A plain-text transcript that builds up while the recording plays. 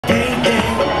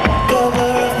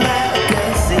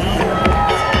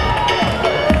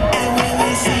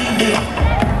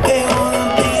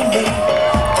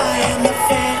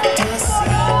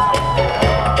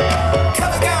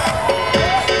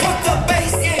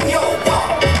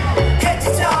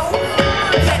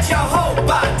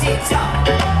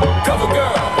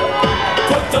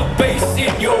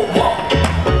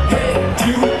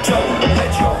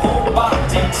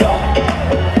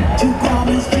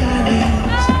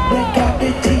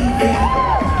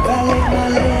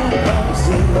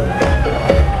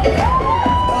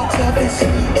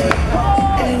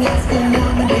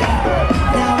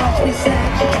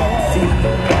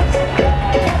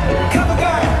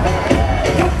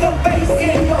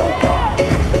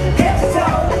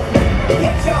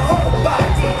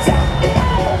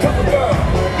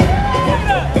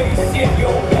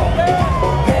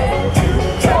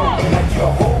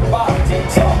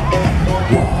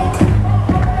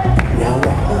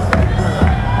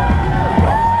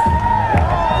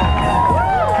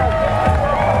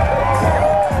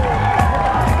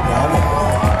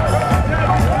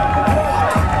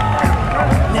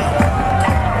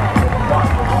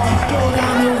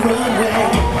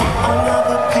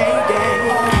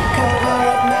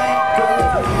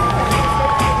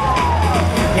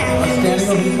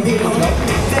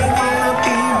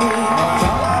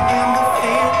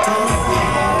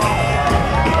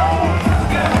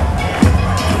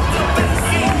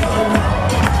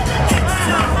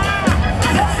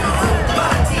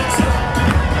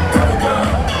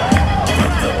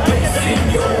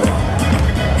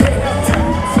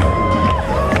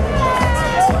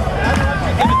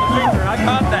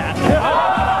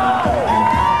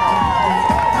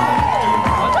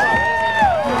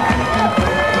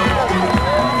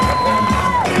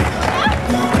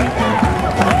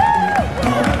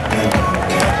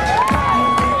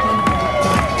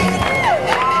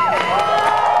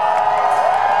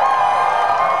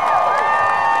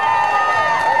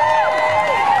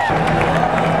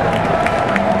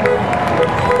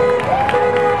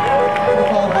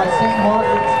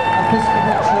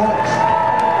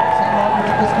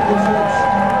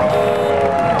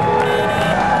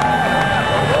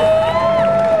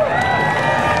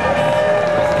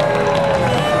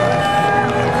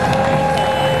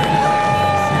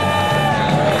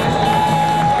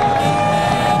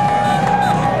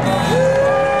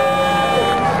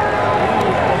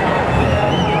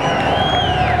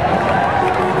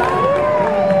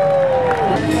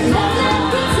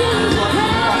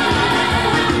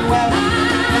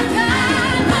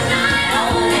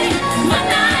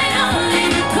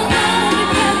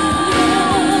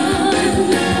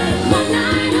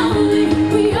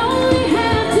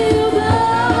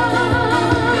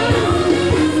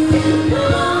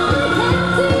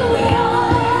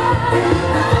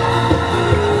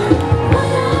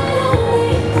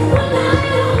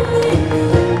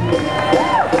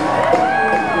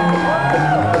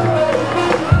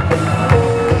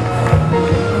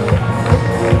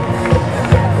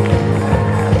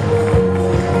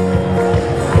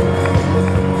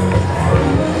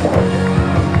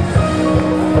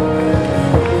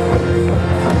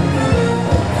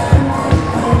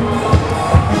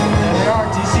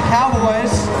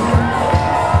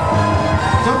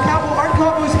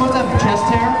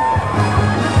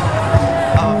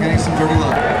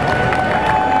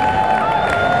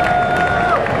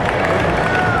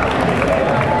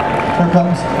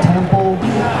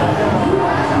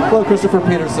Hello, Christopher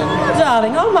Peterson.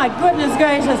 Darling, oh my goodness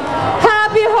gracious.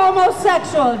 Happy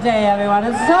Homosexual Day, everyone.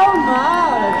 It's so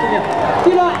marvelous to do.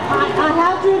 You know, I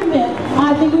have to admit,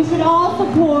 I think we should all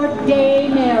support gay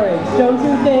marriage, don't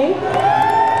you think?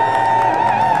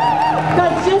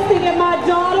 Because just think, if my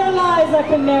daughter Liza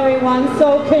can marry one,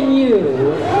 so can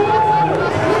you.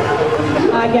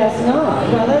 I guess not.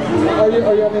 Well,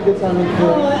 are you having a good time with the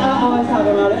Oh, I always have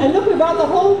about it. And look, we brought the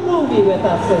whole movie with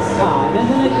us this time.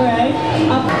 Isn't it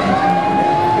great?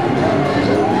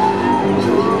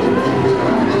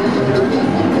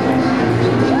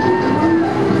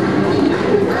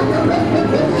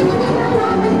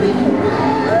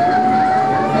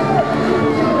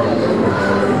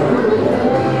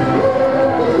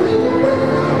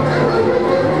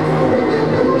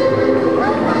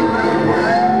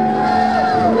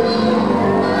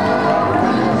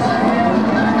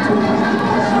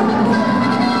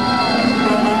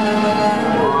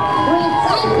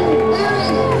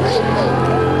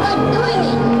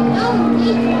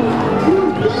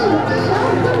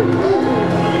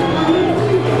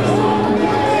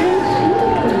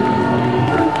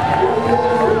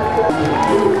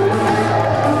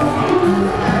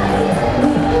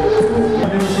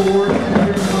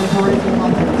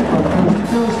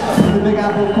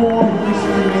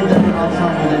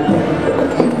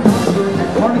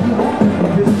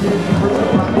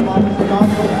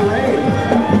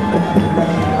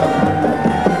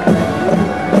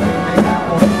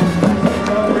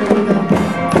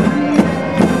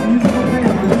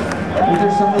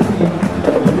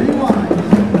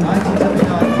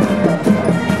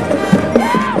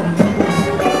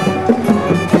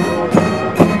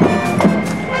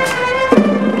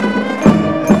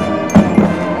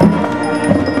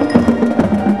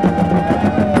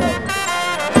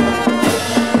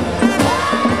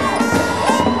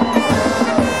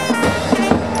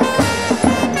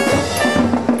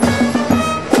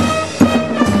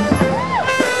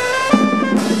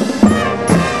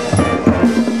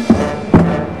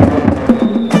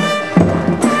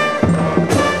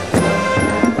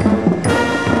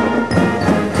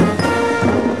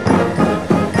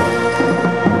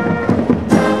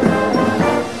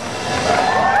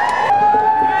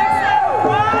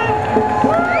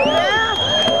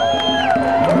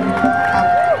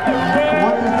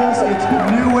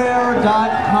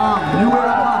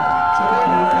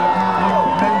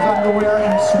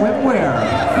 swimwear.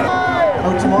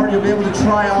 Oh, tomorrow you'll be able to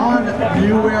try on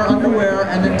new wear underwear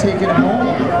and then take it home.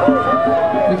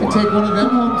 We can take one of them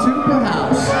home too,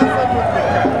 perhaps.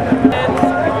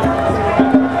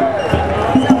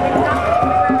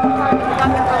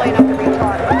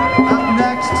 Up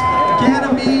next,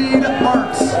 Ganymede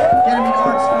Arts. Ganymede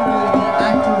Arts, formerly the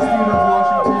Actors Theater of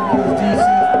Washington, is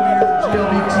DC's premier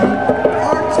GLBT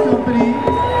arts company.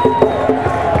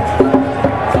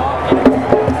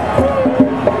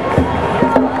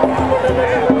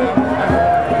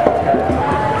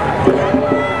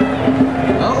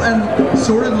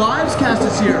 Sorted Lives cast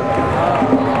is here.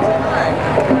 Hi.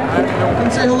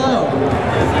 Come say hello.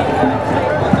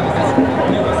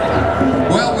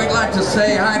 Well, we'd like to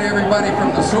say hi to everybody from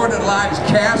the Sorted Lives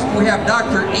cast. We have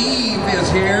Dr. Eve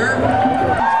is here.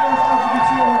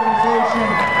 LGBT organization,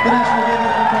 the National Gay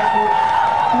Lesbian Festival,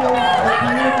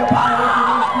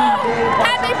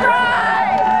 Happy Pride!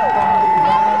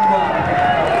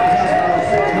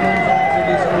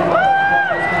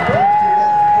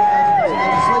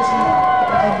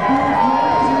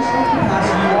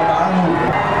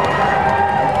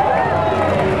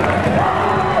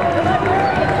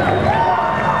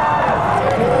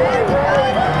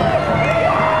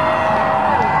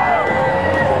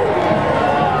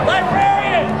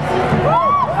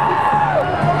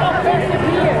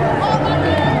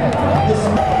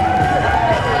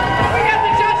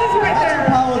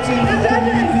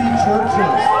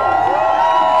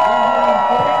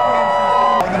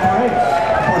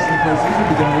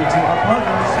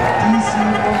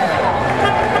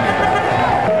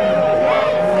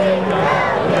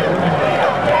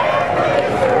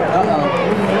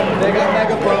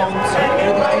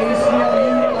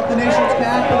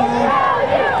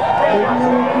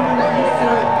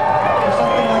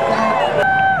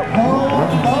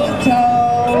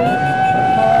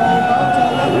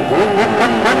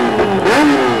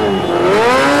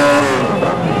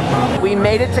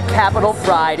 Made it to Capitol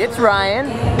Pride. It's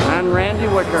Ryan. I'm Randy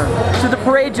Wicker. So the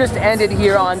parade just ended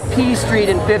here on P Street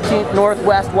in 15th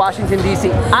Northwest, Washington,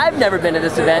 D.C. I've never been to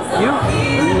this event. You?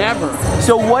 Never.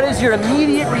 So what is your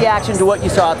immediate reaction to what you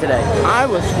saw today? I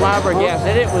was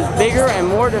flabbergasted. It was bigger and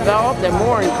more developed and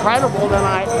more incredible than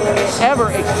I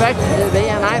ever expected it to be,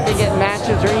 and I think it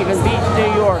matches or even beats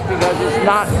New York because it's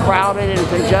not crowded and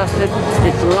congested.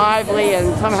 It's lively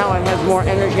and somehow it has more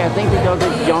energy, I think because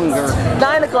it's younger.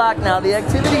 9 o'clock now. The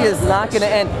activity is not going to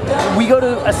end. We go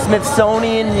to a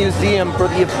Smithsonian museum for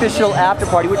the official after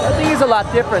party, which I think is a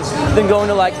lot different than going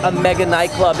to like a mega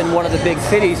nightclub in one of the big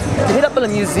cities. To hit up in a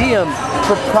museum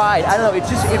for Pride, I don't know,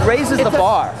 it raises the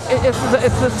bar. It's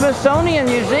the Smithsonian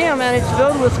Museum and it's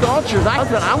filled with sculptures.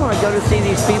 I want to go to see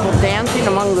these people dancing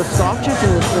among the sculptures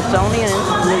in the Smithsonian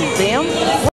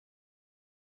Museum.